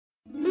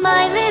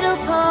My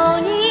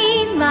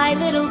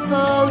little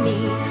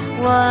pony,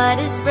 what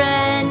is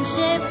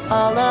friendship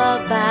all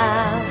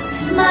about?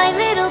 My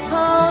little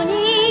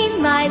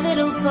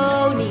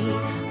pony,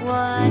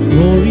 what is...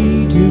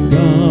 Glory to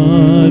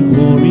God,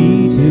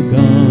 glory to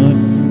God,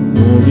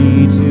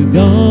 glory to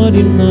God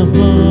in the